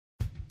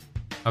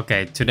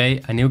Okay,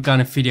 today a new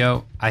kind of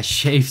video. I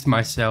shaved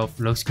myself,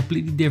 looks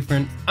completely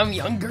different. I'm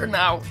younger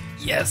now,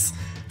 yes.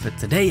 But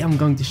today I'm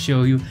going to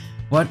show you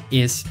what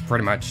is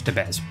pretty much the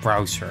best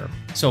browser.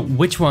 So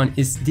which one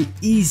is the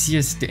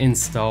easiest to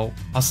install,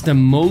 has the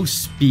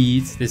most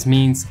speed, this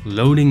means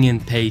loading in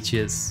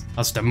pages,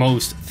 has the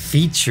most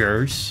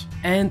features,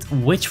 and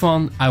which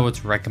one I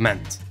would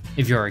recommend.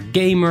 If you're a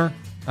gamer,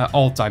 an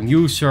all-time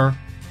user,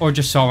 or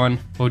just someone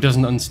who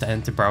doesn't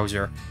understand the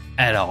browser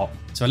at all.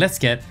 So let's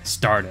get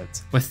started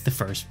with the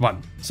first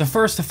one. So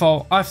first of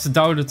all, I have to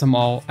download them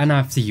all and I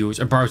have to use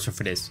a browser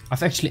for this.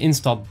 I've actually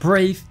installed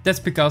Brave. That's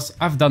because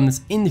I've done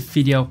this in the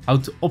video how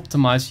to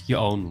optimize your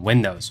own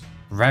Windows,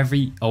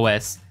 Revy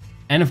OS,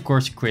 and of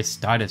course Quiz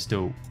Status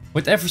too.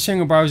 With every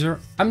single browser,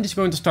 I'm just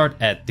going to start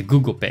at the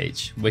Google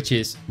page, which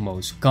is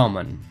most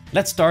common.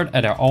 Let's start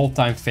at our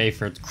all-time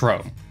favorite,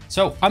 Chrome.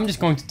 So I'm just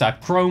going to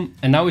type Chrome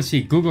and now we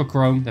see Google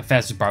Chrome, the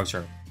fastest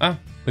browser.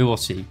 We will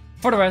see.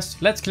 For the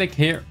rest, let's click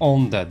here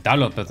on the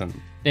download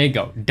button. There you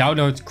go,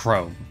 download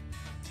Chrome.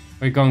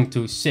 We're going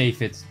to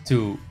save it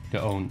to the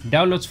own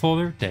downloads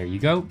folder. There you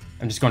go.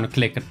 I'm just going to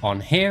click it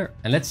on here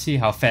and let's see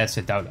how fast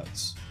it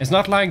downloads. It's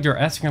not like they're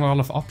asking a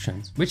lot of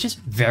options, which is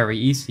very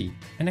easy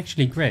and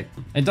actually great.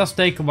 It does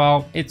take a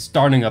while. It's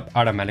starting up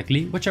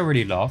automatically, which I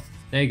really love.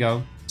 There you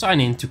go. Sign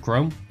in to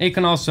Chrome. You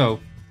can also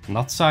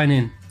not sign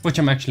in, which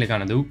I'm actually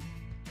gonna do.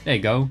 There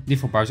you go,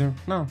 default browser.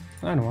 No,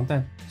 I don't want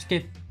that.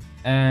 Skip.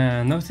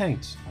 No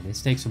thanks. Oh,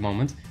 this takes a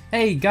moment.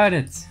 Hey, got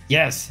it.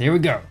 Yes, here we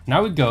go.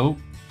 Now we go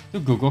to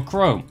Google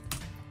Chrome.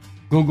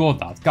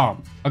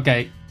 Google.com.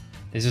 Okay,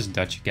 this is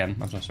Dutch again.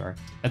 I'm so sorry.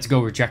 Let's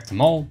go reject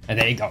them all. And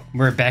there you go.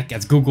 We're back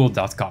at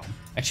Google.com.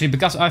 Actually,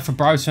 because I have a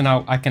browser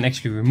now, I can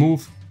actually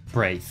remove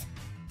Brave.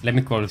 Let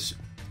me close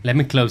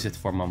it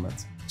for a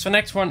moment. So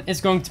next one is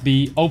going to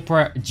be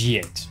Opera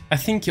GX. I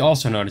think you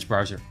also know this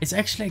browser. It's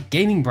actually a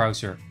gaming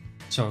browser.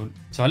 So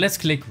let's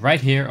click right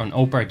here on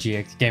Opera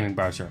GX gaming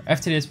browser.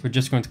 After this, we're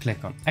just going to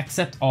click on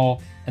accept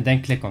all and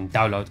then click on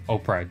download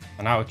Opera.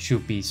 And now it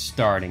should be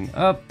starting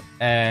up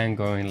and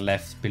going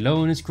left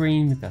below on the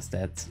screen because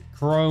that's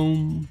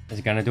Chrome. Is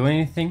it gonna do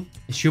anything?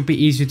 It should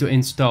be easy to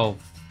install.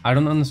 I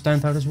don't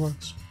understand how this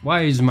works.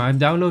 Why is my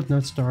download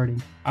not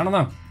starting? I don't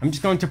know. I'm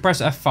just going to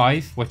press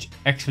F5, which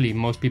actually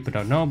most people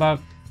don't know about.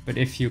 But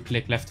if you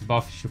click left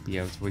above, you should be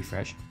able to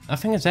refresh.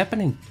 Nothing is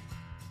happening.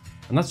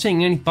 I'm not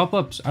seeing any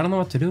pop-ups. I don't know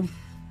what to do.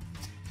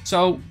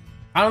 So,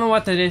 I don't know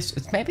what that is.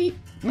 It's maybe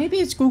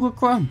it's Google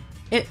Chrome.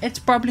 It's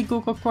probably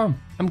Google Chrome.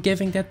 I'm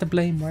giving that the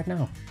blame right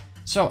now.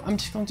 So, I'm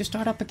just going to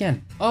start up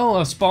again. Oh,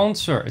 a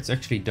sponsor. It's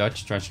actually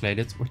Dutch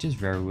translated, which is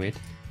very weird.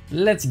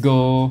 Let's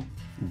go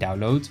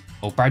download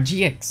Opera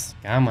GX.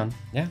 Come on.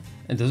 Yeah,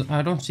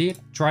 I don't see it.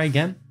 Try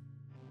again.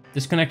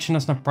 This connection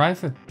is not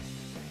private.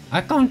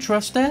 I can't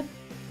trust that.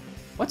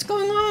 What's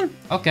going on?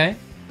 Okay.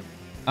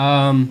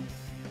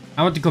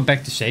 I want to go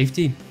back to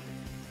safety.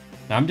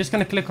 Now I'm just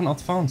gonna click on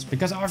advanced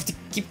because I have to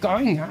keep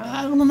going.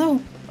 I don't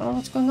know. I don't know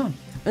what's going on.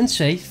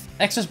 Unsafe.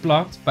 Access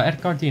blocked by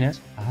add card DNS.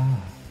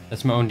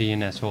 That's my own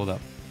DNS. Hold up.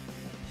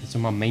 It's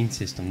on my main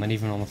system, not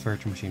even on a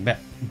virtual machine. But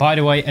by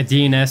the way, a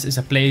DNS is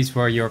a place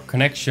where your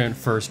connection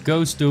first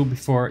goes to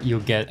before you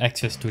get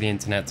access to the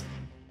internet.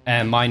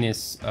 And mine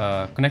is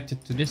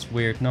connected to this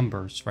weird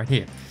numbers right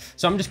here.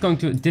 So I'm just going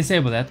to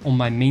disable that on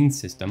my main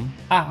system.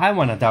 I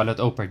want to download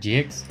Opera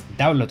GX.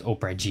 Download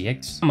Opera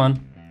GX. Come on.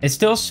 It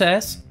still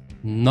says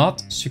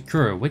not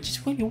secure, which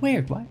is really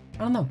weird. Why? I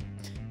don't know.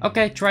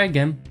 Okay, try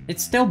again.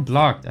 It's still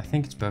blocked. I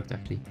think it's bugged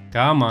actually.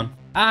 Come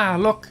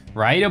on. Look.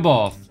 Right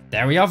above.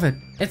 There we have it.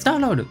 It's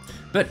downloaded.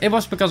 But it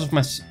was because of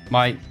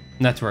my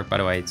network, by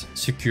the way. It's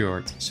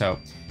secured. So...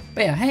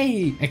 But yeah,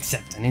 hey,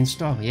 accept and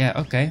install. Yeah,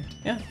 okay.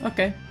 Yeah,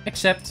 okay.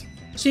 Accept.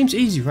 Seems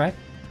easy, right?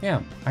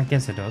 Yeah, I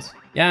guess it does.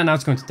 Yeah, now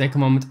it's going to take a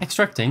moment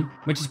extracting,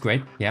 which is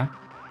great. Yeah.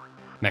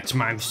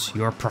 Maximize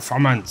your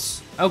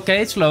performance.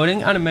 Okay, it's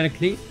loading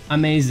automatically.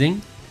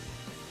 Amazing.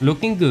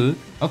 Looking good.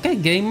 Okay,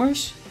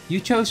 gamers, you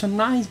chose a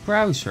nice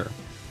browser.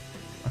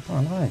 I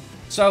like.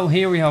 So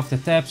here we have the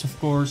tabs, of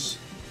course.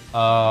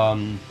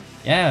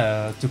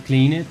 Yeah, to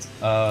clean it,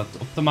 to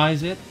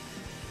optimize it.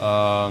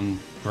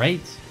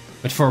 Great.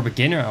 But for a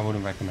beginner, I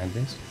wouldn't recommend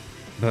this.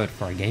 But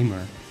for a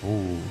gamer,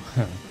 ooh,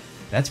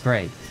 that's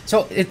great.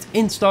 So it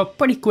installed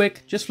pretty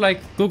quick, just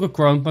like Google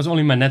Chrome. Was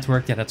only my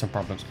network that had some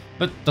problems,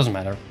 but doesn't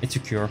matter. It's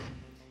secure.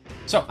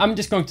 So I'm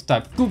just going to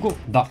type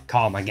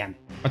google.com again.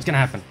 What's gonna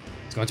happen?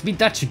 It's going to be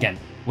Dutch again,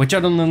 which I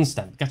don't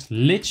understand because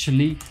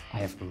literally I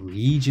have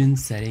region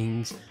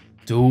settings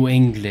to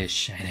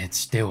English and it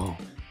still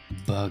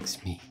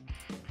bugs me.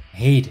 I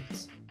hate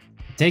it.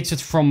 It takes it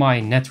from my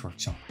network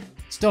somewhere.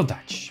 Still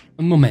Dutch.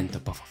 Un momento,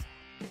 por favor.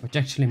 Which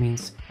actually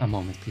means a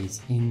moment, please,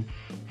 in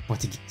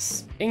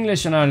Portuguese.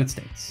 English, United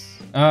States.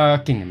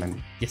 Kingdom, I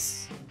mean.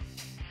 Yes.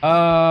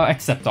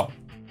 Accept all.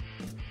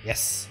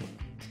 Yes.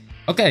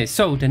 Okay,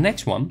 so the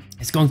next one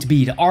is going to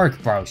be the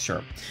Arc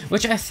browser,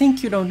 which I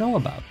think you don't know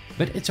about,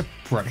 but it's a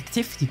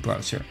productivity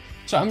browser.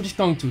 So I'm just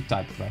going to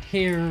type it right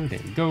here. There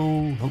you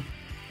go. Oh.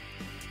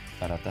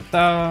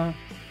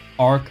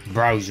 Arc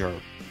browser.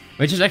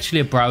 which is actually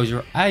a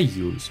browser I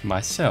use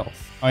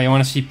myself. Oh, you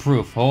want to see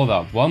proof? Hold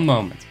up, one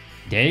moment.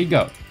 There you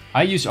go.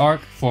 I use Arc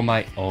for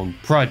my own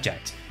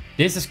project.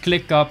 This is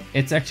ClickUp.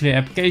 It's actually an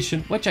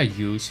application which I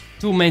use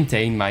to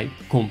maintain my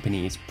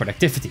company's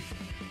productivity.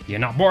 You're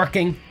not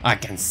working? I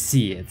can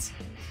see it.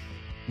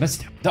 But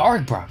still, the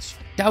Arc browser.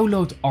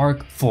 Download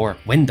Arc for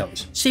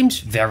Windows.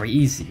 Seems very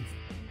easy.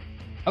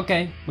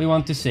 Okay, we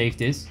want to save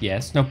this.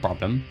 Yes, no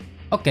problem.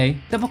 Okay,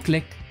 double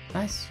click.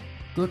 Nice,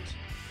 good.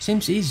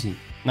 Seems easy.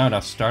 Now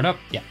that's start up.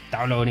 Yeah,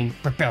 downloading,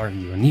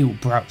 preparing your new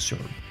browser.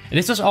 And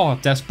this was all a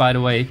test, by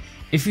the way.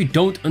 If you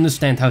don't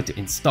understand how to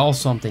install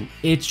something,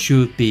 it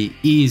should be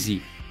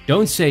easy.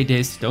 Don't say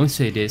this, don't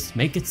say this.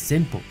 Make it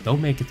simple.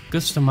 Don't make it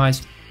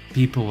customized.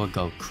 People will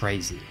go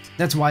crazy.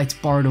 That's why it's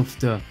part of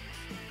the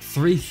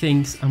 3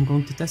 things I'm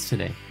going to test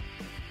today.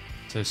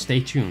 So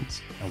stay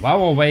tuned. And while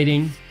we're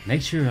waiting,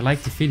 make sure you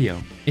like the video.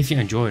 If you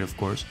enjoyed, of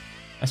course.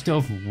 I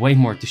still have way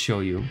more to show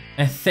you.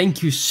 And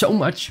thank you so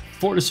much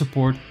for the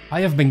support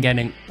I have been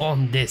getting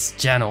on this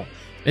channel.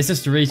 This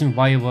is the reason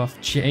why we have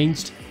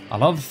changed a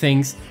lot of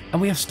things, and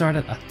we have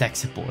started a tech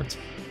support,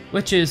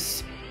 which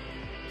is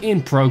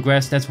in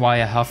progress. That's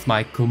why I have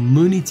my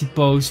community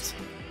post,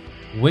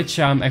 which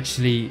I'm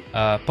actually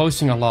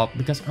posting a lot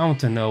because I want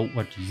to know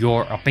what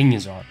your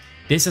opinions are.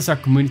 This is our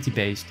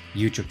community-based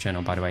YouTube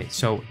channel, by the way.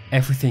 So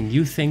everything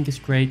you think is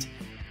great,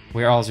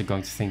 we're also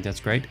going to think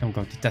that's great. I'm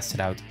going to test it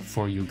out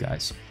for you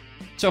guys.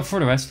 So for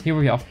the rest, here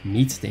we have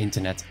Meet the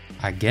Internet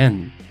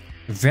again.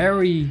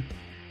 Very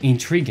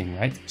intriguing,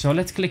 right? So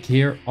let's click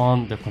here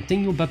on the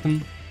continue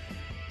button.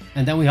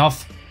 And then we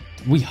have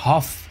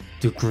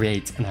to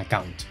create an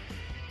account,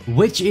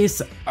 which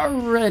is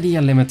already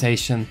a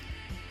limitation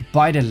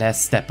by the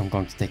last step I'm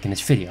going to take in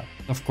this video.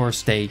 Of course,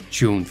 stay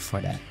tuned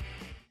for that.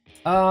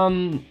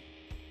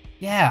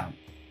 Yeah,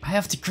 I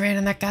have to create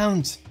an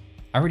account.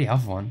 I already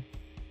have one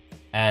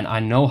and I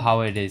know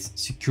how it is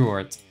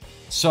secured.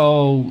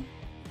 So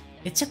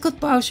it's a good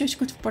browser, it's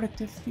good for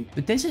productivity,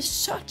 but this is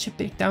such a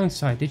big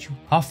downside that you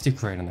have to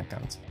create an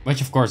account.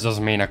 Which of course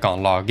doesn't mean I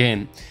can't log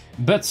in.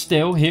 But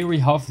still, here we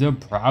have the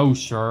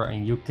browser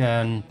and you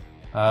can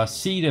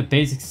see the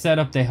basic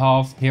setup they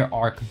have. Here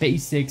are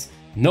basics.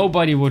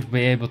 Nobody would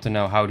be able to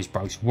know how this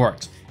browser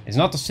works. It's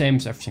not the same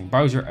as everything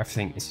browser,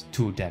 everything is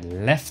to the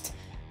left.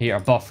 Here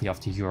above we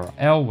have the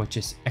URL, which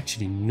is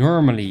actually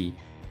normally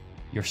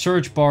your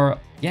search bar.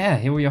 Yeah,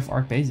 here we have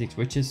Arc Basics,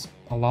 which is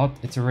a lot.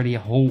 It's already a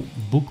whole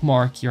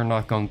bookmark you're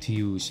not going to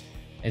use.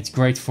 It's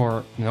great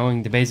for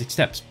knowing the basic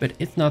steps, but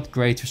it's not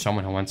great for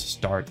someone who wants to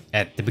start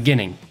at the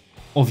beginning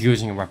of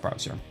using a web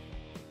browser.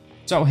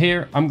 So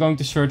here I'm going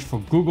to search for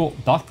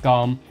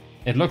google.com.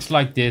 It looks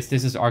like this.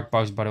 This is Arc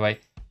browser, by the way.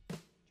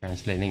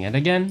 Translating it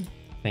again.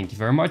 Thank you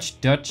very much.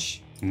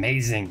 Dutch.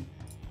 Amazing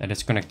that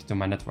it's connected to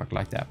my network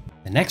like that.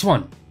 The next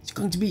one is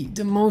going to be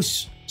the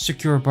most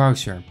secure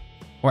browser,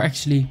 or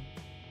actually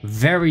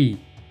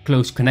very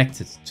close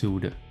connected to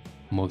the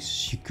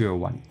most secure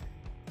one.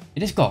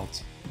 It is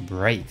called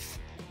Brave.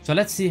 So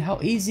let's see how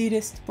easy it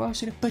is to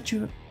browser to put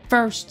you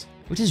first,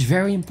 which is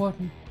very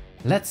important.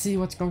 Let's see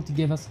what's going to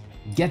give us.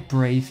 Get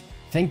Brave.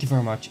 Thank you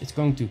very much. It's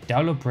going to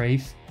download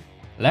Brave.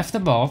 Left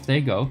above, there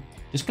you go.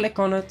 Just click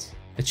on it.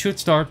 It should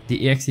start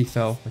the exe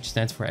file, which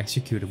stands for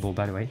executable,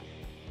 by the way.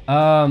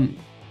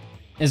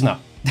 It's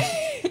not.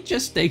 It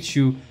just takes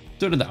you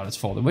to the downloads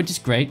folder, which is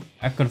great.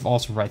 I could have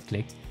also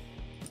right-clicked.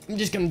 I'm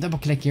just gonna double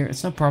click here.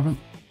 It's no problem.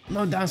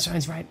 No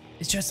downsides, right?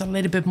 It's just a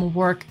little bit more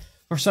work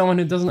for someone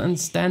who doesn't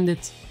understand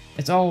it.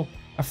 It's all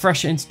a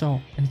fresh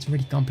install and it's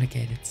really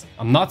complicated.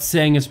 I'm not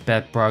saying it's a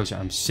bad browser.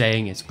 I'm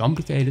saying it's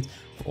complicated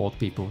for old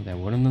people that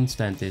wouldn't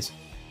understand this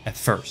at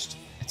first.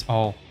 It's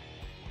all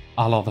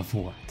a lot of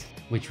work,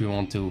 which we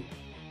want to,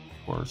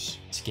 of course,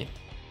 skip.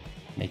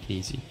 Make it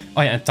easy.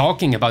 Oh yeah, and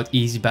talking about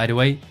easy, by the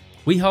way,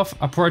 we have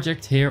a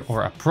project here,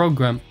 or a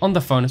program on the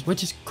phone,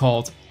 which is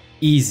called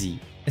Easy.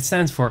 It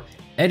stands for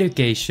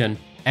Education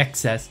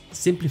Access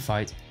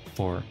Simplified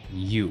for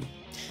You.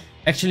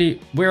 Actually,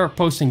 we're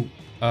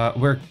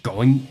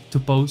going to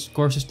post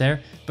courses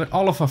there, but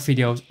all of our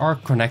videos are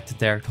connected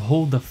there. The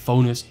whole the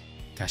phone is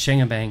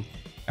kashang bang,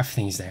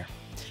 everything is there.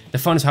 The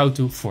phone is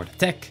HowTo for the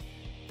tech.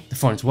 The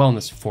phone is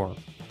Wellness for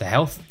the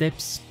health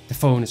tips. The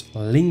phone is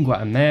Lingua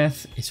and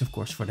Math is of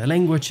course for the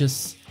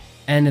languages,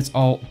 and it's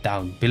all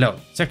down below.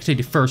 It's actually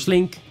the first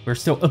link. We're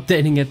still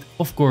updating it,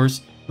 of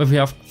course, but we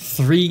have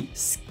 3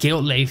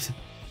 skill-based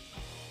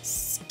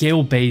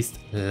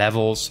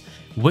levels,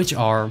 which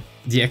are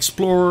the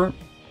Explorer,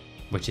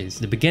 which is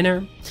the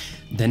beginner,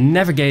 the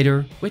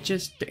Navigator, which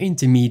is the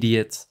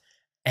intermediate,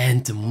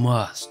 and the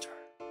Master,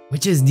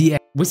 which is the...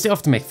 We still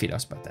have to make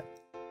videos about that.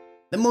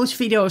 The most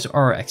videos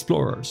are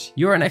Explorers.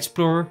 You're an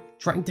explorer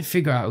trying to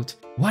figure out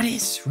what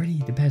is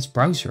really the best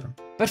browser.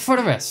 But for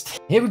the rest,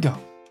 here we go.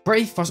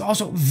 Brave was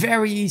also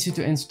very easy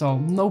to install,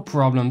 no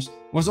problems.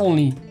 It was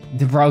only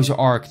the browser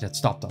Arc that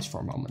stopped us for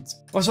a moment.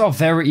 It was all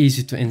very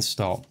easy to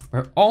install.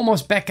 We're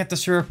almost back at the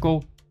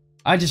circle.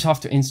 I just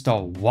have to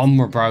install one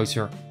more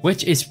browser,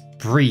 which is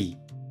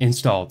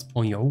pre-installed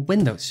on your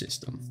Windows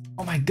system.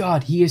 Oh my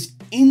god, he is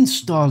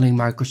installing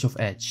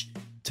Microsoft Edge.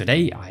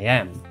 today I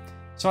am.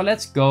 So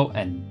let's go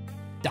and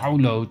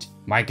download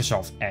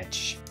Microsoft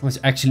Edge, which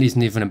actually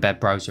isn't even a bad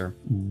browser.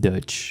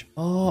 Dutch.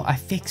 Oh, I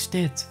fixed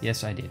it.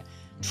 Yes, I did.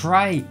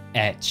 Try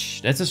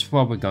Edge. That is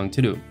what we're going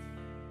to do.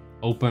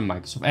 Open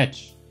Microsoft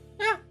Edge.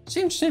 Yeah,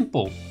 seems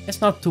simple.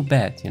 It's not too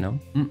bad, you know.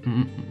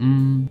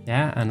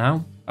 Yeah, and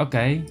now?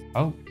 Okay.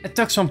 Oh, it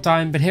took some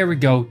time, but here we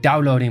go.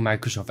 Downloading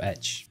Microsoft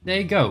Edge. There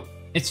you go.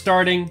 It's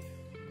starting.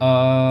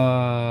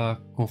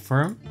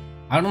 Confirm?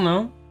 I don't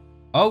know.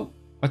 Oh,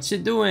 what's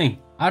it doing?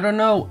 I don't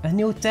know. A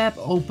new tab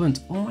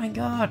opened. Oh my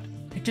god.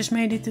 It just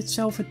made it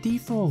itself a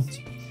default.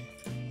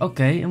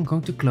 Okay, I'm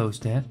going to close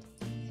that.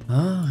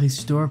 Ah,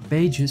 restore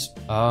pages.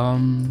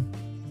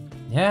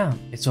 Yeah,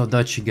 it's all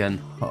Dutch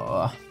again.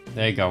 Oh,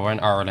 there you go. We're in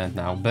Ireland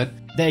now. But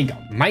there you go.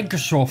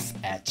 Microsoft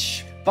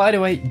Edge. By the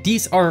way,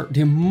 these are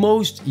the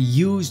most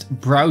used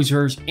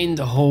browsers in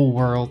the whole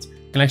world.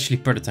 You can actually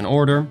put it in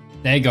order.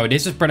 There you go.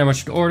 This is pretty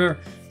much the order.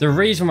 The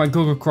reason why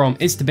Google Chrome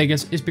is the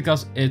biggest is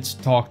because it's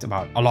talked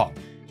about a lot.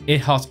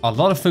 It has a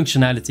lot of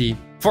functionality.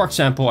 For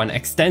example, an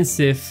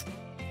extensive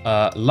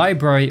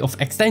library of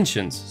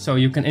extensions. So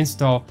you can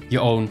install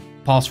your own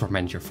password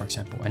manager, for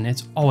example, and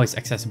it's always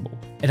accessible.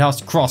 It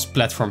has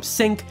cross-platform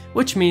sync,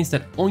 which means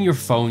that on your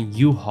phone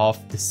you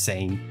have the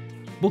same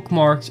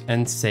bookmarks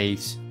and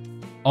saves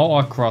all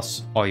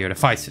across all your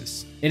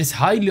devices. It is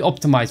highly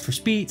optimized for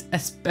speed,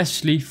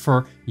 especially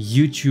for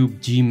YouTube,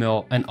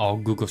 Gmail, and all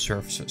Google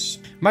services.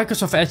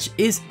 Microsoft Edge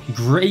is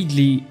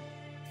greatly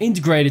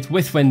integrated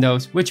with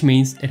Windows, which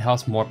means it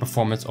has more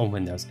performance on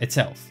Windows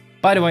itself.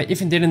 By the way, if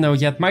you didn't know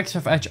yet,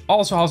 Microsoft Edge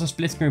also has a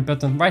split screen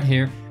button right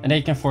here, and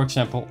they can, for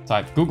example,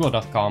 type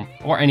google.com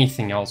or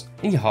anything else,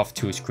 and you have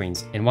two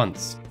screens in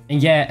once.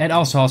 And yeah, it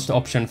also has the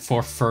option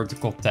for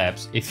vertical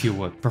tabs if you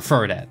would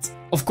prefer that.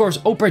 Of course,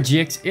 Opera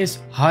GX is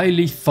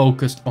highly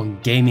focused on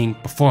gaming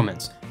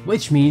performance,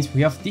 which means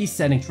we have these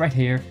settings right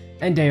here,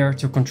 and they are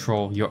to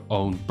control your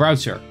own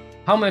browser.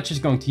 How much it's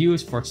going to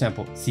use, for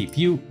example,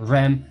 CPU,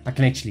 RAM. I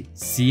can actually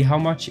see how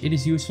much it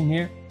is using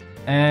here.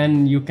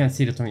 And you can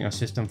see that on your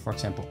system, for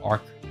example,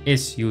 Arc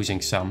is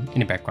using some in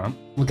the background.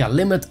 We can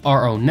limit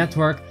our own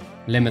network,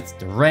 limit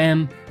the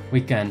RAM.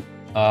 We can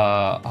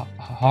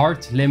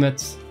hard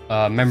limit,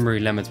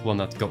 memory limit will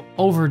not go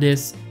over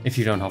this if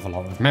you don't have a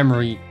lot of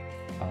memory.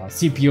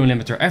 CPU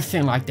limiter,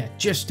 everything like that,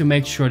 just to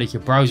make sure that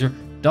your browser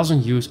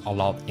doesn't use a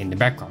lot in the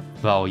background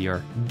while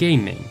you're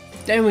gaming.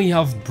 Then we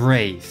have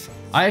Brave.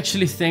 I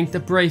actually think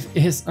that Brave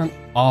is an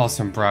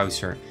awesome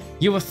browser.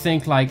 You would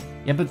think like,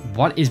 yeah, but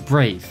what is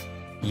Brave?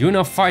 You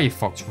know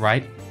Firefox,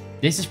 right?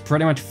 This is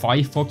pretty much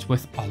Firefox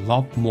with a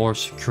lot more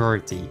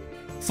security.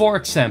 For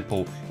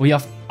example, we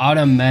have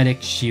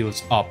automatic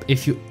shields up.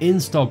 If you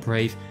install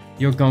Brave,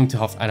 you're going to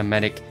have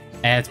automatic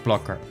ad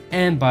blocker.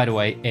 And by the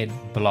way, it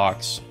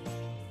blocks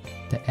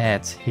the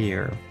ads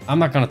here. I'm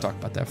not gonna talk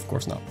about that, of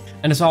course not.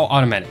 And it's all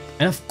automatic.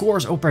 And of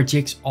course, Opera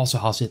GX also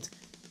has it.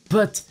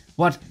 But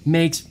what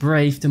makes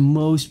Brave the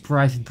most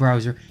private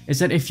browser is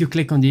that if you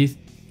click on these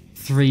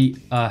three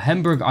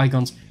hamburger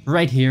icons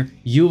right here,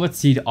 you would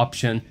see the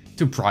option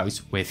to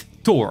browse with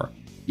Tor.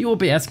 You will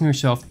be asking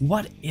yourself,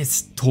 what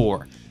is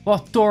Tor? Well,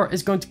 Tor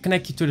is going to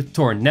connect you to the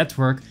Tor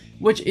network,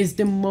 which is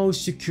the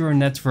most secure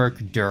network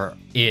there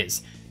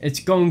is. It's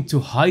going to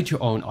hide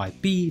your own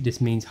IP,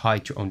 this means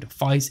hide your own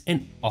device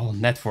in all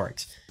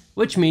networks,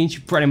 which means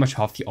you pretty much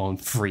have your own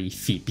free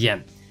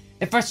VPN.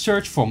 If I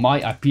search for my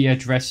IP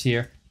address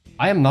here,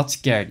 I am not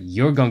scared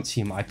you're going to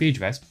see my IP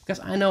address because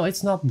I know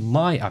it's not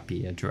my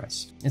IP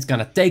address. It's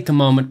gonna take a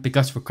moment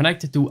because we're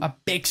connected to a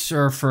big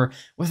server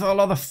with a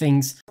lot of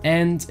things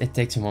and it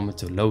takes a moment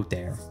to load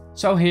there.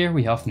 So here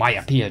we have my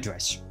IP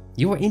address.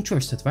 You were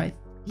interested, right?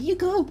 Here you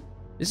go.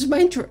 This is my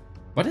intro.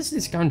 What is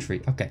this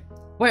country? Okay,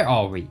 where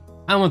are we?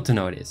 I want to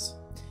know this.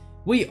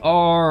 We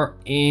are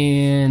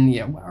in,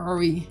 yeah, where are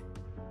we?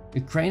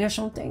 Ukraine or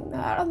something?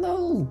 I don't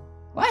know.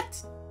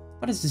 What?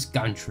 What is this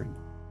country?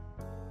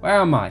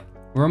 Where am I?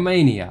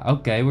 Romania.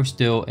 Okay, we're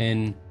still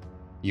in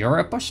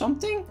Europe or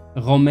something?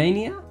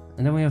 Romania?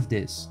 And then we have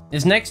this.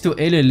 It's next to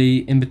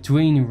Italy, in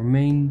between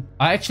Romania.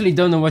 I actually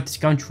don't know what this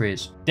country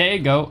is. There you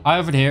go. I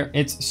have it here.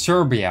 It's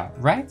Serbia,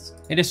 right?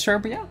 It is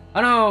Serbia?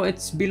 Oh no,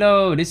 it's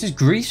below. This is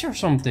Greece or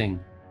something.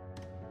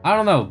 I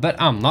don't know, but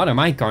I'm not in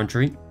my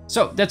country.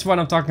 So that's what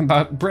I'm talking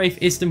about. Brave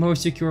is the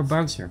most secure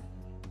browser.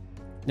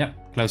 Yeah,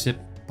 close it.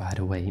 By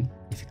the way,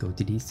 if you go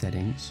to these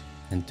settings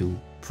and to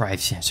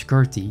privacy and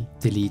security,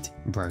 delete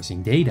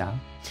browsing data,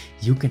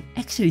 you can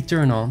actually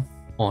turn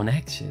on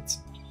exit.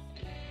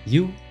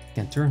 You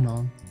can turn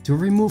on to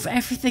remove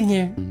everything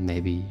here.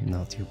 Maybe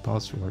not your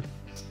password.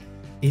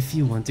 If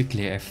you want to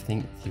clear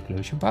everything, you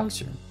close your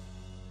browser.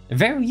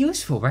 Very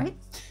useful, right?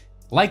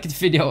 Like the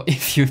video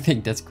if you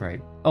think that's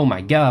great. Oh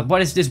my god,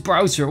 what is this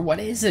browser? What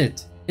is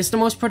it? It's the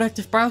most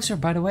productive browser,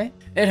 by the way.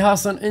 It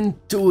has an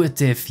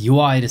intuitive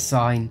UI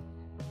design.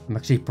 I'm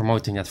actually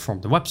promoting that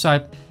from the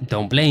website.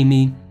 Don't blame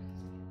me.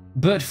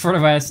 But for the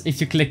rest, if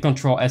you click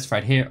Ctrl S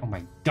right here, oh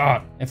my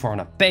god, if we're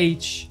on a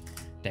page,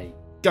 there you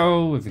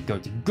go. If we go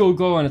to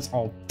Google and it's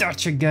all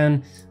Dutch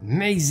again,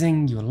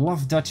 amazing. You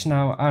love Dutch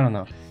now. I don't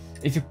know.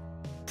 If you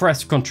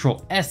press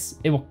Ctrl S,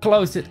 it will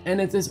close it and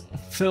it is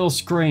full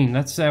screen.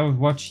 Let's say I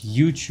watch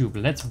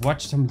YouTube. Let's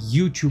watch some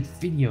YouTube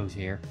videos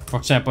here. For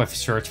example, if you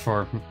search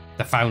for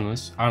the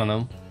Faunus, I don't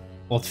know,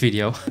 old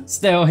video.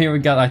 Still, here we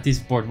got IT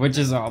support, which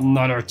is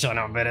another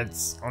channel, but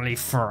it's only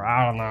for,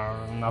 I don't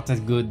know, not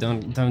that good.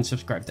 Don't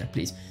subscribe there,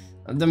 please.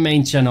 The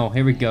main channel,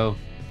 here we go.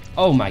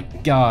 Oh my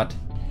god,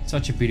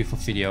 such a beautiful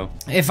video.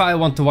 If I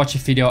want to watch a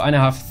video and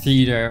I have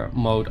theater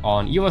mode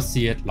on, you will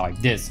see it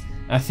like this.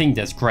 I think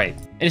that's great.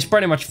 It is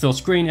pretty much full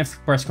screen. If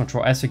I press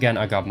Ctrl S again,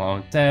 I got my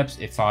own tabs.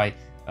 If I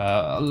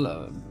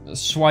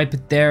swipe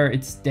it there,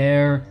 it's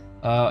there.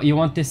 You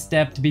want this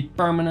tab to be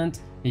permanent.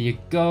 Here you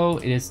go.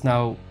 It is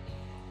now.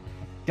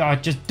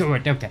 God, just do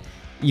it. Okay.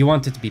 You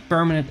want it to be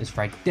permanent. It's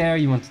right there.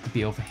 You want it to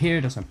be over here.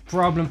 That's no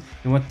problem.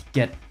 You want to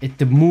get it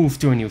to move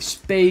to a new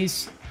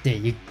space. There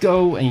you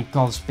go. And you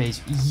call the space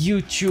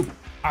YouTube.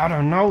 I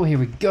don't know. Here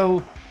we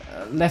go.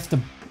 Left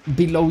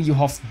below you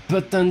have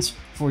buttons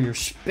for your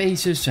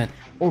spaces and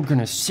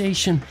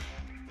organization.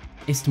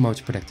 It's the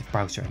most productive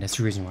browser, and that's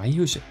the reason why I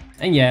use it.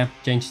 And yeah,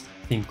 change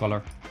theme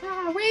color.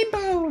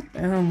 Rainbow.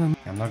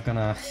 I'm not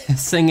gonna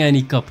sing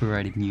any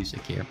copyrighted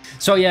music here.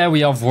 So yeah, we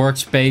have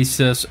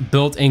workspaces,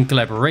 built-in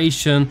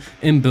collaboration,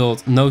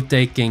 inbuilt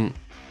note-taking.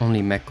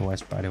 Only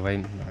macOS, by the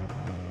way.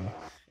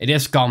 It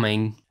is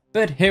coming.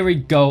 But here we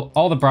go,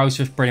 all the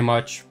browsers pretty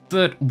much.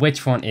 But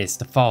which one is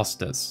the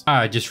fastest?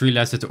 I just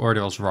realized that the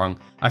order was wrong.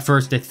 I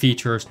first did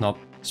features, not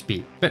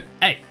speed. But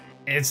hey,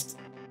 it's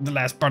the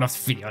last part of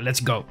the video, let's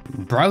go.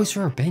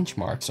 Browser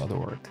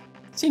benchmarks.org.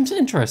 Seems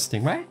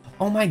interesting, right?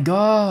 Oh my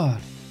god,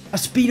 a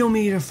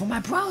speedometer for my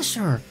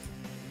browser.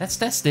 Let's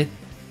test it.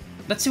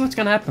 Let's see what's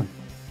gonna happen.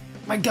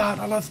 My god,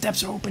 a lot of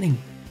tabs are opening.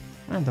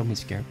 Don't be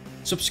scared.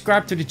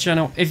 Subscribe to the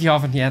channel if you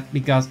haven't yet,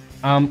 because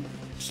I'm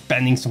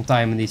spending some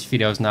time in these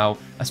videos now,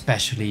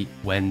 especially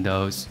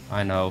Windows.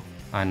 I know,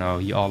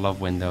 you all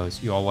love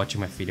Windows. You all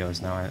watching my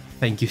videos now.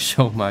 Thank you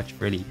so much,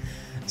 really.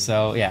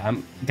 So yeah,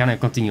 I'm gonna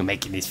continue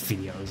making these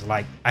videos.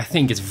 Like, I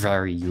think it's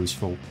very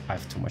useful. I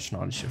have too much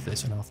knowledge of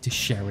this and I have to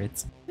share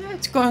it. Yeah,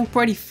 it's going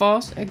pretty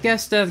fast. I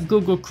guess that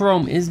Google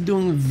Chrome is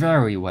doing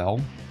very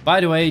well. By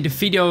the way, the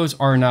videos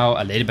are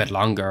now a little bit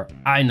longer.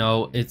 I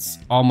know it's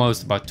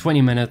almost about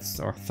 20 minutes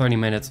or 30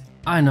 minutes.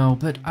 I know,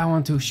 but I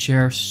want to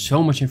share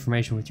so much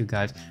information with you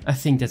guys. I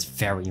think that's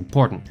very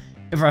important.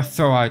 If I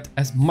throw out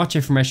as much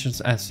information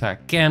as I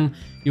can,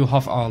 you'll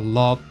have a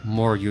lot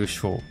more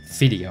useful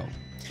video.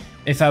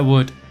 If I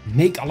would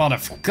make a lot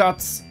of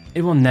cuts,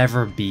 it will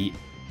never be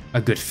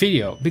a good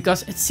video,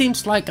 because it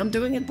seems like I'm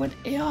doing it with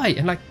AI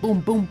and like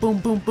boom, boom, boom,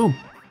 boom, boom.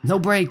 No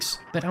breaks,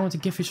 but I want to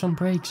give you some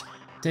breaks.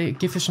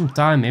 Give you some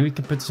time. Maybe we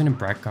can put this in a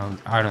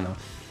background. I don't know.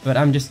 But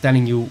I'm just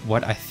telling you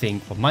what I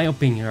think, what my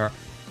opinion are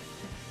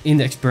in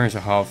the experience I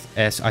have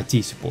as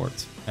IT support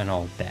and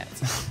all that.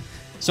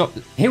 So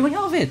here we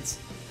have it.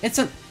 It's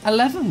an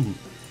 11.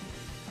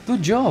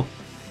 Good job.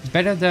 It's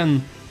better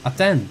than a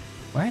 10,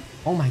 right?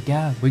 Oh my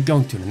god, we're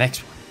going to the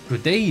next one.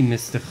 Good day,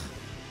 Mr.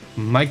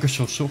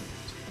 Microsoft.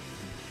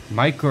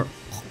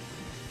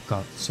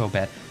 God, so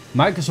bad.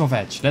 Microsoft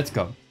Edge, let's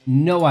go.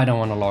 No, I don't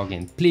want to log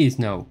in. Please,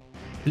 no.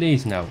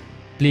 Please, no.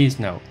 Please,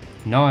 no.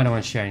 No, I don't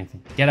want to share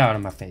anything. Get out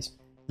of my face.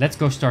 Let's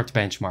go start the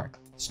benchmark.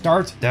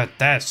 Start the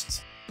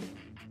test.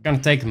 Gonna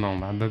take a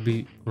moment, I'll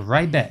be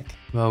right back.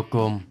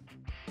 Welcome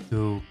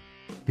to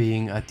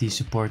being IT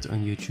support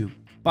on YouTube.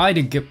 By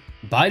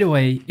the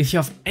way, if you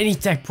have any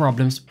tech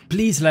problems,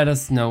 please let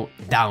us know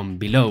down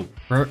below.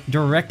 We're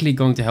directly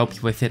going to help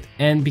you with it,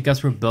 and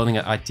because we're building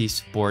an IT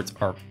support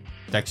or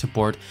tech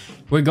support,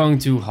 we're going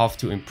to have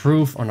to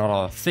improve on a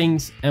lot of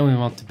things, and we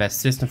want the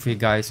best system for you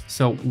guys.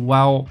 So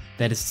while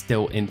that is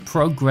still in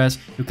progress,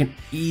 you can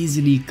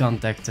easily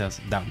contact us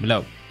down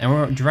below, and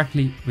we'll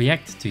directly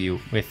react to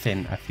you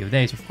within a few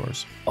days, of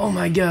course. Oh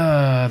my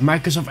god,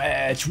 Microsoft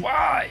Edge,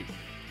 why?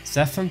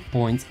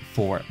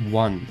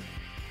 7.41.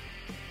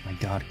 My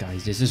god,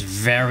 guys, this is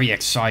very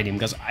exciting,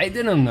 because I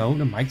didn't know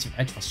the Microsoft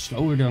Edge was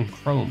slower than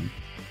Chrome.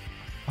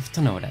 I have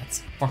to know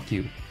that. Fuck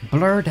you.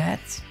 Blur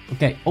that.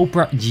 Okay,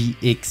 Opera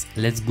GX,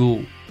 let's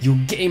go. You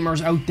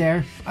gamers out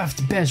there, I have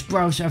the best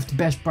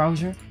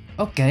browser,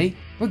 Okay,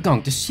 we're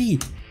going to see.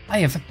 I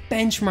have a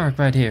benchmark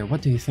right here.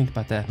 What do you think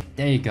about that?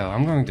 There you go.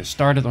 I'm going to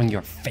start it on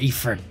your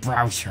favorite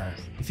browser.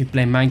 If you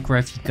play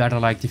Minecraft, you gotta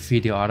like the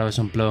video, otherwise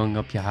I'm blowing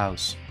up your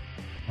house.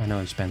 I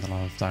know you spent a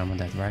lot of time on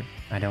that, right?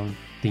 I don't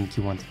think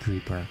you want a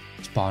creeper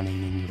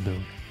spawning in your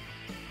build.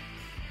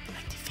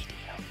 Like the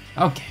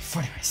video. Okay,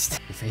 for the rest.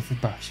 Your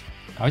favorite browser.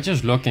 I was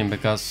just looking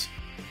because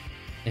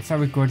if I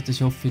recorded this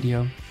whole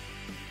video,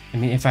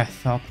 if I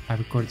thought I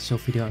recorded this whole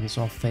video and it's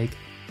all fake,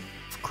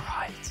 I've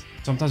cried.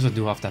 Sometimes I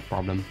do have that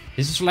problem.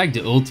 This is like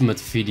the ultimate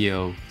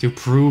video to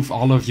prove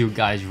all of you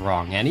guys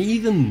wrong, and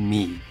even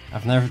me.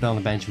 I've never done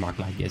a benchmark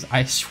like this,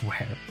 I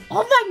swear.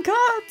 Oh my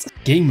god!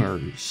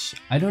 Gamers,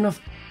 I don't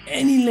have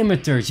any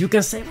limiters. You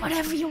can say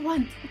whatever you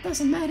want, it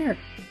doesn't matter.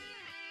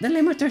 The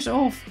limiter's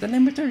off. The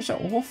limiters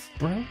are off,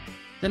 bro.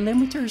 The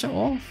limiters are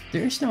off.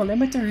 There is no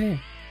limiter here.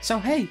 So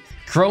hey,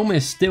 Chrome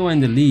is still in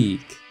the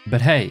league.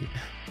 But hey,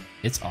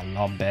 it's a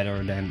lot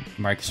better than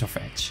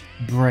Microsoft Edge.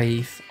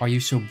 Brave, are you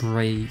so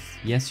brave?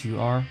 Yes, you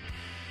are.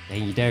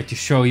 Then you dare to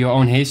show your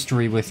own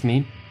history with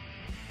me.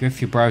 Give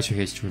your browser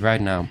history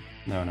right now.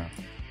 No,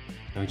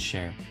 don't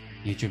share.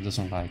 YouTube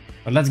doesn't like.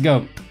 But let's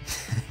go.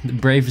 The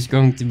Brave is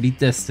going to be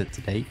tested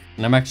today.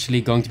 And I'm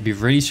actually going to be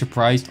really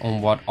surprised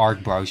on what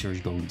Arc browser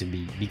is going to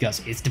be.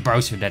 Because it's the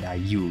browser that I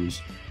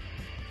use.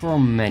 For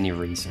many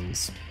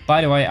reasons. By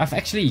the way, I've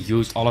actually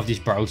used all of these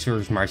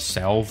browsers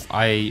myself.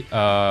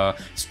 I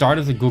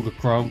started with Google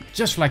Chrome,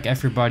 just like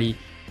everybody.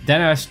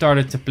 Then I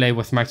started to play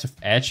with Microsoft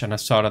Edge and I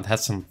saw that it had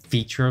some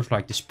features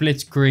like the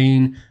split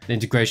screen, the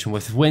integration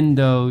with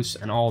Windows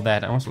and all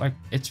that. I was like,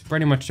 it's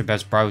pretty much the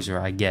best browser,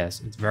 I guess.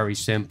 It's very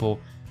simple.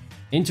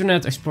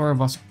 Internet Explorer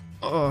was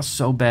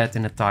so bad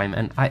in the time,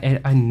 and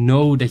I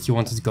know that you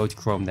wanted to go to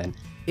Chrome then.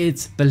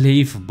 It's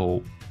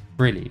believable.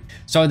 Really.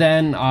 So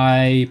then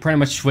I pretty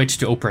much switched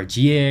to Opera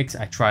GX.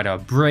 I tried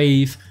out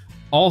Brave,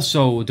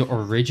 also the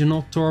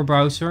original Tor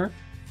browser,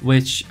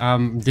 which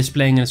I'm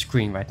displaying on the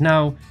screen right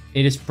now.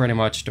 It is pretty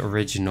much the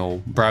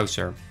original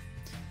browser.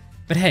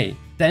 But hey,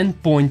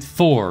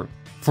 10.4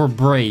 for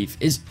Brave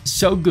is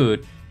so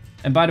good.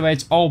 And by the way,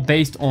 it's all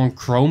based on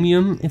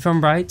Chromium, if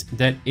I'm right.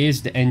 That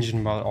is the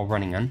engine we're all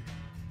running on.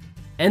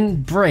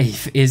 And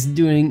Brave is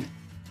doing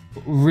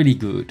really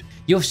good.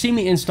 You'll see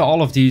me install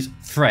all of these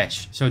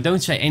fresh, so don't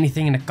say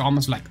anything in the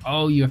comments like,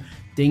 oh, your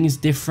thing is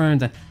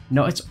different.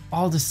 No, it's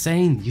all the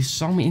same. You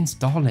saw me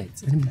install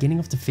it in the beginning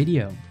of the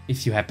video,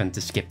 if you happen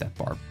to skip that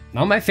part.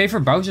 Now my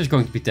favorite browser is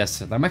going to be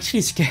tested. I'm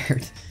actually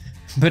scared,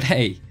 but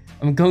hey,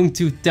 I'm going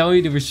to tell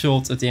you the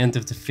results at the end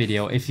of the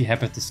video if you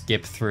happen to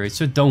skip through it,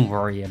 so don't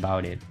worry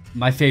about it.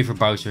 My favorite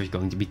browser is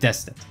going to be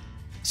tested.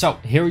 So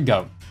here we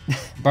go.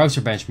 Browser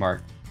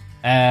benchmark.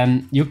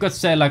 And you could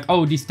say like,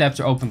 oh, these tabs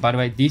are open. By the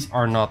way, these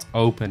are not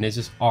open. This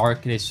is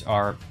Arc, these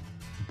are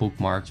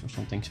bookmarks or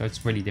something. So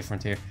it's really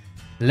different here.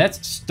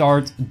 Let's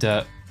start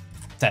the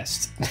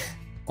test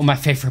on my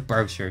favorite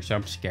browser. So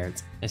I'm scared.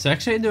 It's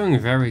actually doing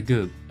very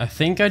good. I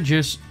think I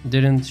just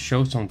didn't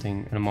show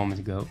something a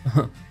moment ago.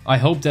 I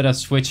hope that I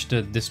switched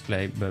the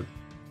display, but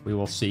we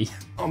will see.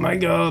 Oh my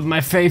god, my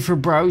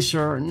favorite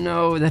browser.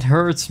 No, that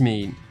hurts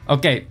me.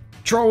 Okay,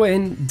 throw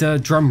in the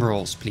drum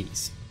rolls,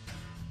 please.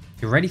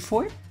 You ready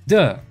for it?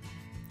 The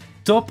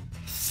top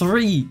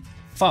 3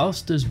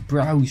 fastest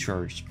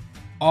browsers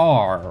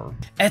are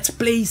at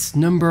place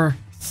number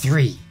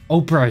 3,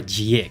 Opera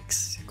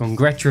GX.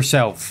 Congrats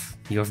yourself,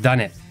 you have done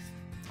it.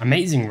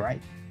 Amazing,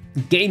 right?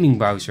 Gaming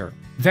browser,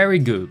 very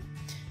good.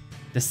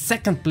 The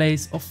second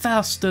place of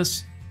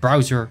fastest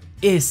browser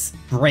is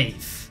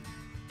Brave.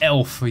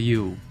 L for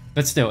you.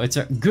 But still, it's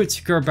a good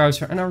secure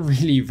browser and I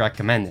really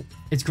recommend it.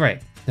 It's great.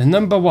 The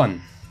number 1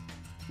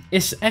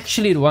 is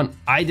actually the one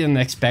I didn't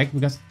expect,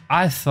 because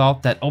I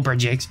thought that Opera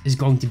GX is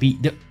going to be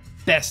the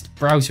best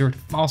browser, the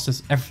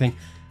fastest, everything.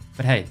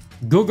 But hey,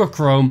 Google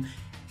Chrome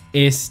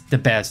is the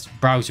best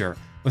browser.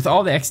 With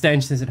all the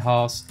extensions it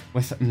has,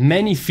 with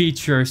many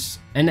features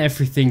and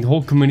everything, the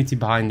whole community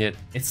behind it,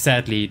 it's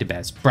sadly the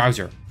best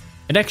browser.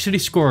 It actually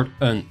scored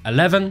an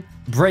 11,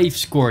 Brave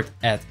scored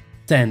at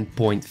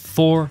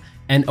 10.4,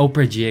 and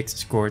Opera GX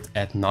scored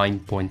at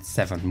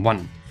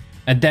 9.71.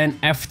 And then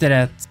after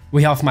that,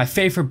 we have my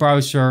favorite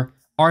browser,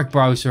 Arc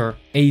browser,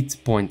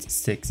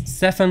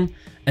 8.67.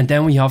 And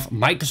then we have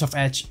Microsoft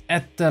Edge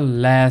at the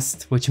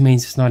last, which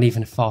means it's not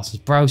even the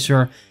fastest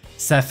browser,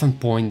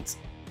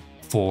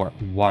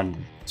 7.41.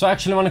 So I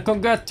actually want to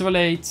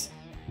congratulate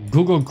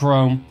Google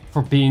Chrome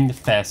for being the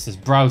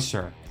fastest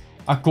browser,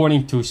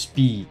 according to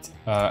speed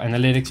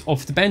analytics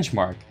of the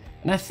benchmark.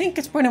 And I think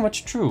it's pretty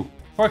much true.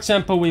 For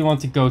example, we want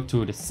to go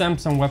to the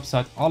Samsung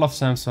website, all of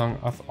Samsung,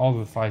 of all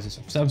the devices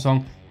of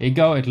Samsung. Here you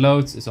go, it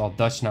loads, it's all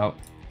Dutch now.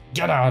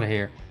 Get out of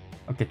here.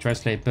 Okay,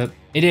 translate, but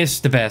it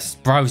is the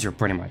best browser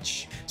pretty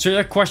much. So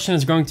your question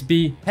is going to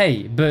be,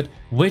 hey, but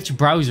which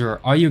browser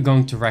are you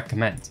going to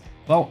recommend?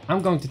 Well,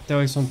 I'm going to tell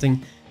you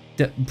something.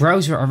 The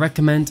browser I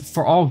recommend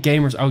for all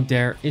gamers out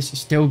there is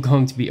still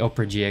going to be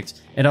Opera GX.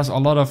 It has a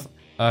lot of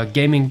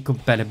gaming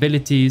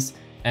compatibilities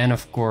and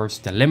of course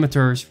the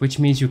limiters, which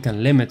means you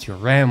can limit your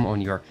RAM on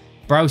your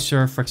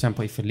browser. For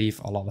example, if you leave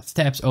a lot of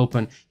tabs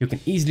open, you can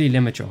easily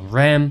limit your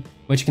RAM,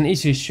 which you can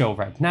easily show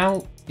right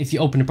now. If you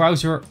open the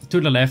browser, to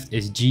the left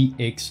is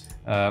GX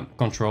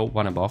control,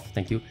 one above,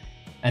 thank you.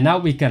 And now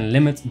we can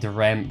limit the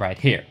RAM right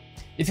here.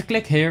 If you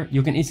click here,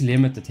 you can easily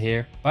limit it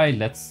here by,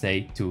 let's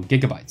say, 2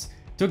 gigabytes.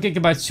 2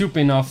 gigabytes super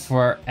enough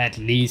for at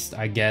least,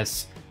 I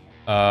guess,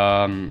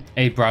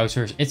 8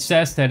 browsers. It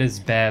says that it's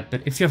bad,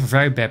 but if you have a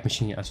very bad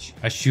machine,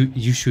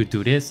 you should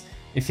do this.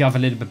 If you have a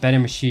little bit better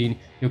machine,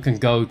 you can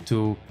go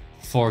to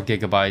 4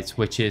 gigabytes,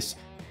 which is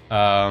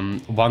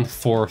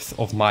 1/4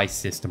 of my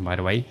system, by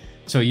the way.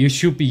 So you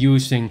should be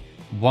using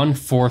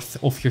 1/4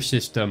 of your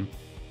system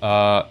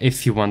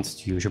if you want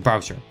to use your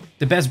browser.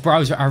 The best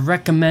browser I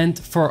recommend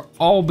for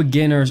all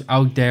beginners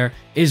out there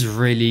is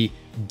really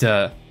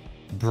the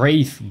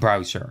Brave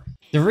browser.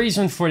 The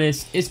reason for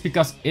this is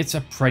because it's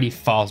a pretty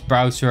fast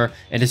browser.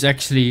 It is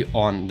actually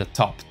on the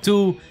top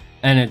 2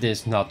 and it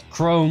is not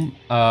Chrome,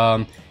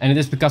 and it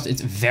is because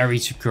it's very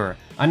secure.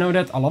 I know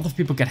that a lot of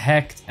people get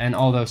hacked and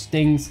all those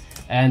things,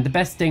 and the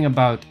best thing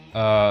about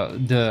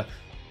the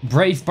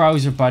Brave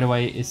browser, by the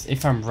way, is,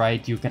 if I'm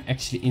right, you can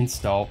actually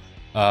install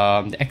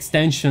the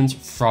extensions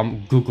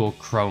from Google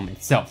Chrome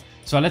itself.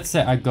 So let's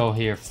say I go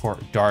here for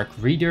Dark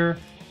Reader.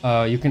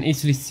 You can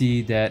easily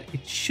see that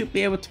it should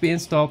be able to be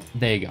installed.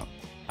 There you go.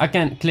 I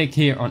can click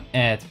here on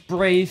Add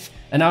Brave,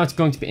 and now it's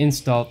going to be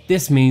installed.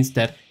 This means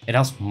that it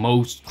has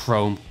most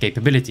Chrome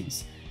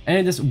capabilities, and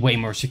it is way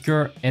more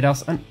secure. It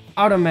has an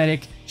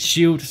automatic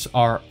shields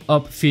are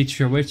up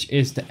feature, which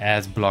is the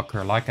ad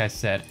blocker. Like I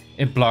said,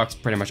 it blocks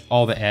pretty much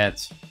all the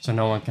ads, so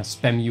no one can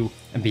spam you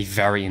and be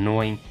very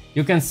annoying.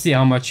 You can see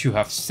how much you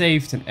have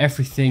saved and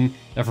everything.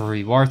 They have a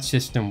reward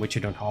system, which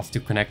you don't have to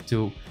connect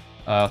to.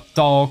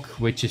 Talk,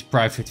 which is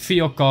private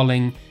video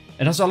calling.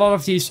 It has a lot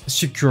of these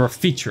secure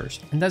features,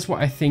 and that's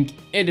why I think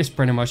it is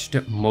pretty much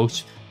the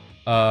most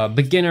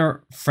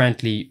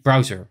beginner-friendly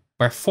browser.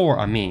 Therefore,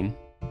 I mean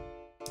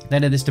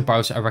that it is the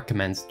browser I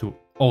recommend to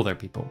older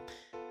people,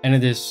 and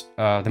it is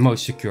the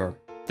most secure.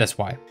 That's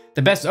why.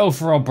 The best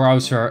overall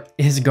browser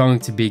is going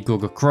to be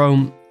Google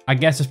Chrome. I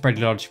guess it's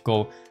pretty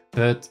logical,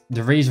 but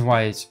the reason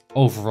why it's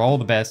overall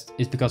the best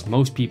is because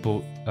most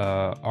people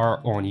are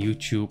on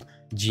YouTube,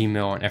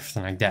 Gmail, and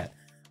everything like that.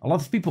 A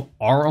lot of people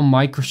are on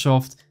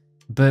Microsoft,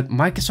 but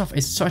Microsoft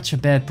is such a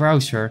bad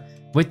browser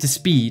with the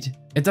speed.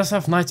 It does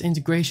have nice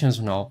integrations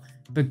and all,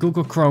 but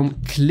Google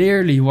Chrome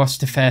clearly was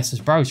the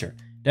fastest browser.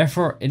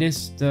 Therefore, it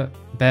is the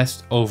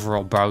best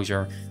overall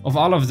browser of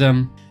all of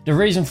them. The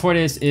reason for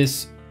this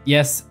is,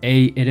 yes,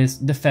 it is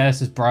the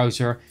fastest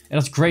browser. It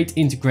has great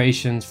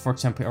integrations. For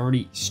example,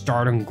 already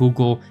start on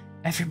Google.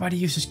 Everybody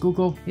uses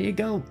Google. Here you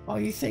go. All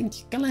you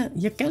think,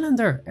 your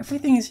calendar,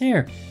 everything is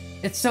here.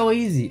 It's so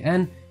easy.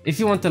 And if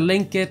you want to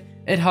link it,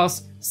 it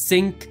has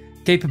sync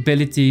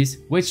capabilities,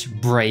 which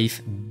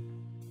Brave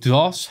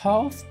does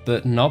have,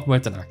 but not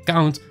with an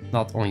account,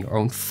 not on your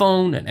own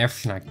phone and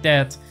everything like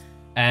that.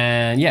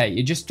 And yeah,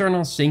 you just turn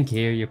on sync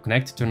here, you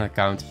connect it to an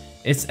account.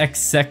 It's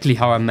exactly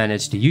how I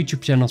manage the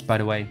YouTube channels, by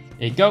the way.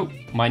 Here you go,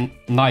 my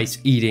nice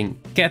eating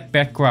cat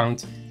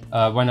background.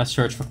 When I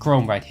search for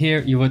Chrome right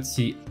here, you would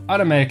see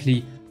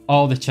automatically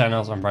all the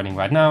channels I'm running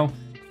right now.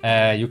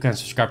 You can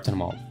subscribe to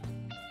them all.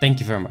 Thank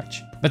you very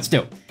much. But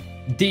still,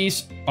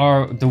 these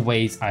are the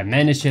ways I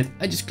manage it.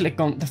 I just click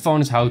on the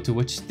phone is HowTo,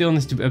 which still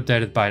needs to be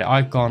updated by the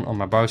icon on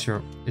my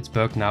browser. It's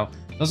bugged now,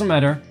 doesn't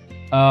matter.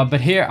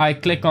 But here I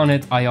click on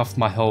it, I have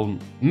my own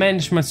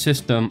management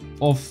system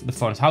of the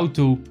phone is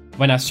HowTo.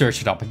 When I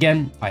search it up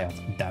again, I have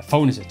the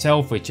phone is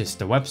itself, which is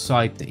the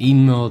website, the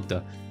email,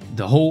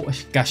 the whole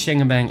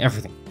bang,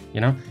 everything,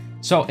 you know?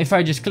 So if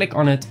I just click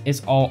on it,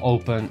 it's all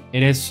open.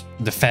 It is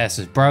the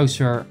fastest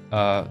browser,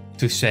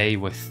 to say,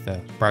 with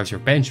the browser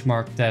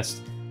benchmark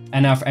test.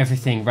 And I have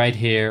everything right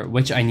here,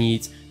 which I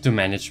need to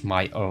manage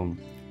my own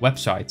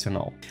websites and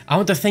all. I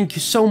want to thank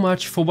you so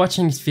much for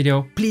watching this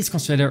video. Please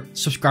consider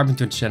subscribing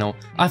to the channel.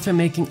 I've been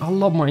making a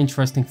lot more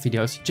interesting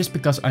videos just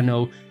because I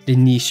know the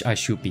niche I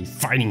should be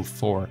fighting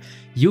for.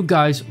 You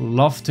guys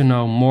love to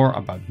know more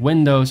about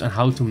Windows and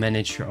how to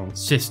manage your own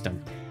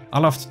system. I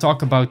love to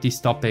talk about these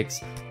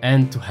topics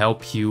and to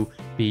help you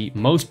be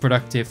most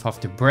productive, have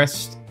the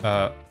best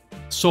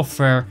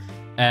software,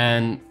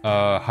 and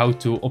how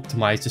to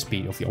optimize the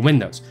speed of your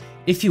Windows.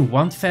 If you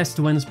want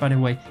faster Windows, by the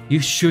way, you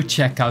should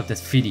check out that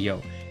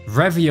video.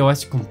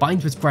 RevOS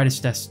combined with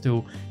Brightest Test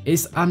 2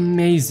 is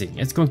amazing.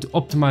 It's going to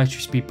optimize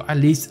your speed by at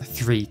least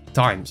 3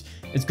 times.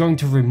 It's going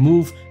to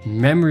remove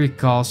memory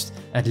cost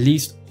at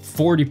least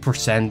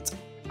 40%.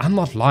 I'm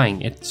not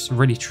lying, it's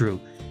really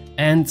true.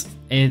 And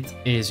it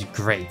is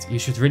great. You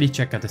should really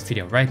check out this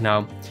video right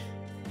now.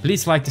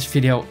 Please like this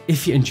video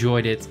if you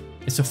enjoyed it.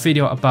 It's a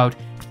video about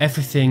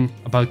everything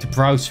about the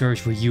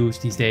browsers we use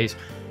these days.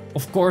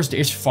 Of course, there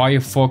is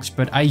Firefox,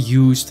 but I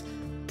used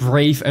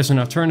Brave as an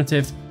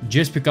alternative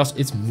just because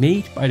it's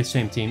made by the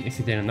same team, if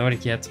you didn't know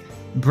it yet.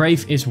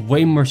 Brave is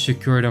way more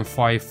secure than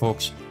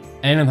Firefox,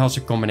 and it has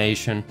a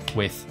combination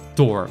with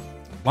Tor.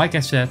 Like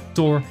I said,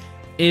 Tor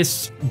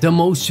is the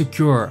most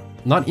secure,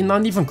 not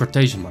even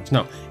quotation marks,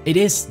 no. It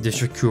is the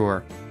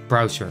secure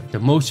browser, the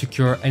most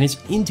secure, and it's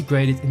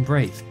integrated in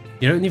Brave.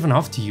 You don't even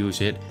have to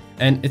use it,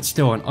 and it's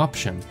still an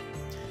option.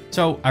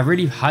 So I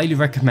really highly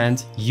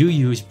recommend you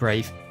use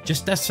Brave.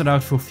 Just test it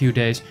out for a few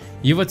days.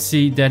 You would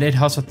see that it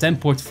has a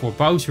 10.4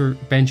 browser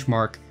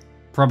benchmark.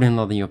 Probably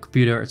not on your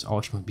computer, it's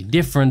always going to be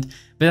different,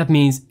 but that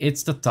means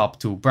it's the top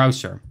 2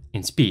 browser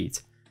in speed.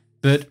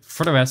 But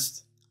for the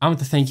rest, I want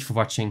to thank you for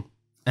watching,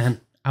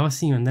 and I will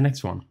see you in the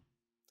next one.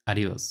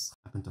 Adios.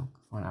 I can talk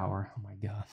for an hour, oh my god.